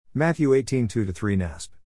Matthew 18:2-3 NASB.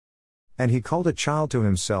 And he called a child to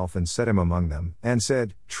himself and set him among them, and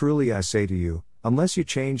said, Truly I say to you, unless you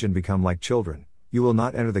change and become like children, you will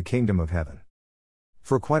not enter the kingdom of heaven.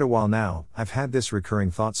 For quite a while now, I've had this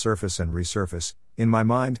recurring thought surface and resurface, in my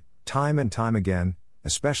mind, time and time again,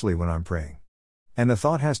 especially when I'm praying. And the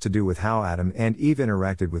thought has to do with how Adam and Eve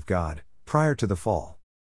interacted with God, prior to the fall.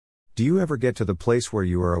 Do you ever get to the place where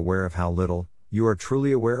you are aware of how little you are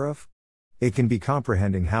truly aware of? It can be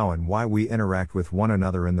comprehending how and why we interact with one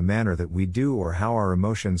another in the manner that we do, or how our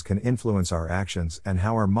emotions can influence our actions, and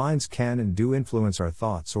how our minds can and do influence our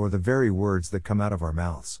thoughts or the very words that come out of our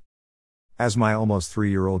mouths. As my almost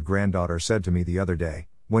 3-year-old granddaughter said to me the other day,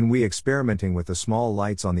 when we experimenting with the small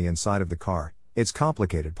lights on the inside of the car, "It's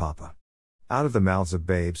complicated, Papa." Out of the mouths of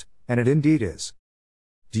babes, and it indeed is.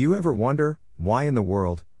 Do you ever wonder, why in the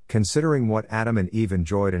world, considering what Adam and Eve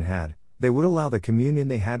enjoyed and had, they would allow the communion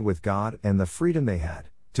they had with God and the freedom they had,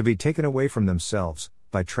 to be taken away from themselves,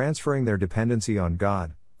 by transferring their dependency on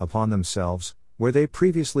God, upon themselves, where they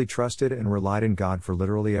previously trusted and relied in God for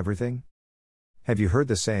literally everything? Have you heard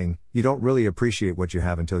the saying, you don't really appreciate what you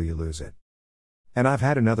have until you lose it? And I've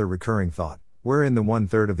had another recurring thought, wherein the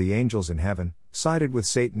 1/3 of the angels in heaven, sided with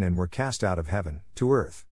Satan and were cast out of heaven, to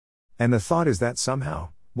earth. And the thought is that somehow,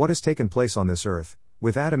 what has taken place on this earth,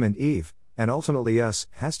 with Adam and Eve, and ultimately us,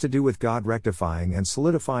 has to do with God rectifying and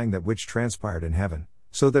solidifying that which transpired in heaven,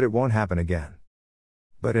 so that it won't happen again.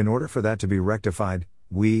 But in order for that to be rectified,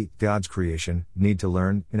 we, God's creation, need to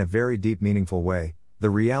learn, in a very deep meaningful way, the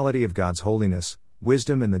reality of God's holiness,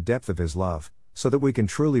 wisdom and the depth of His love, so that we can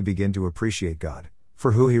truly begin to appreciate God,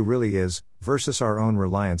 for who He really is, versus our own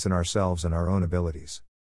reliance in ourselves and our own abilities.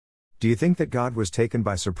 Do you think that God was taken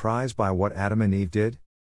by surprise by what Adam and Eve did?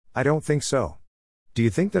 I don't think so. Do you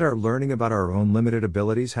think that our learning about our own limited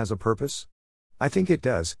abilities has a purpose? I think it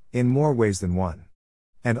does, in more ways than one.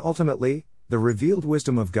 And ultimately, the revealed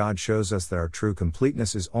wisdom of God shows us that our true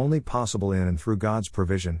completeness is only possible in and through God's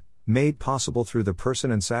provision, made possible through the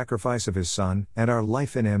person and sacrifice of His Son, and our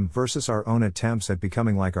life in Him versus our own attempts at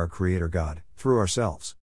becoming like our Creator God, through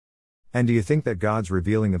ourselves. And do you think that God's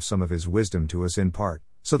revealing of some of His wisdom to us in part,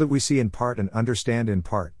 so that we see in part and understand in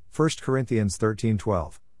part, 1 Corinthians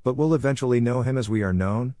 13:12, but will eventually know Him as we are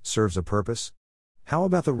known, serves a purpose? How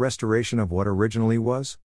about the restoration of what originally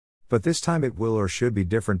was? But this time it will or should be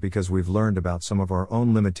different because we've learned about some of our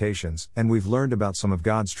own limitations, and we've learned about some of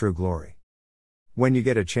God's true glory. When you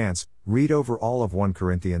get a chance, read over all of 1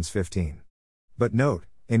 Corinthians 15. But note,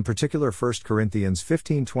 in particular 1 Corinthians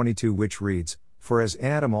 15:22, which reads, For as in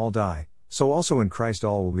Adam all die, so also in Christ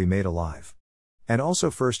all will be made alive. And also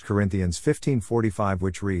 1 Corinthians 15:45,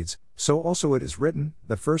 which reads, So also it is written,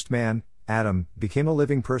 the first man, Adam, became a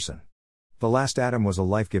living person. The last Adam was a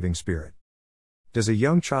life-giving spirit. Does a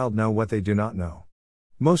young child know what they do not know?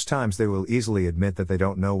 Most times they will easily admit that they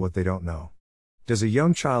don't know what they don't know. Does a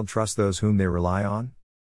young child trust those whom they rely on?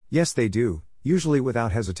 Yes, they do, usually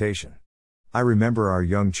without hesitation. I remember our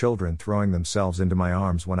young children throwing themselves into my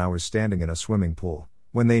arms when I was standing in a swimming pool,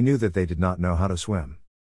 when they knew that they did not know how to swim.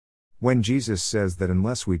 When Jesus says that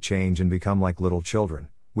unless we change and become like little children,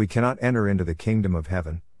 we cannot enter into the kingdom of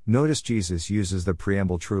heaven, notice Jesus uses the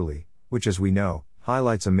preamble truly, which as we know,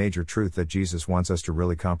 highlights a major truth that Jesus wants us to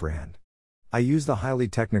really comprehend. I use the highly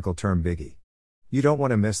technical term biggie. You don't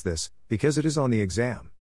want to miss this, because it is on the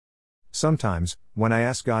exam. Sometimes, when I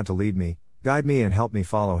ask God to lead me, guide me and help me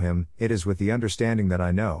follow Him, it is with the understanding that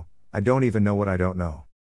I don't even know what I don't know.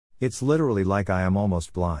 It's literally like I am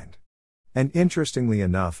almost blind. And interestingly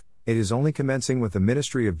enough, it is only commencing with the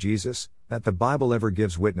ministry of Jesus, that the Bible ever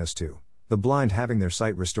gives witness to, the blind having their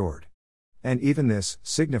sight restored. And even this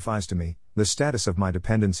signifies to me, the status of my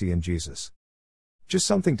dependency in Jesus. Just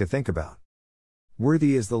something to think about.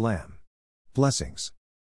 Worthy is the Lamb. Blessings.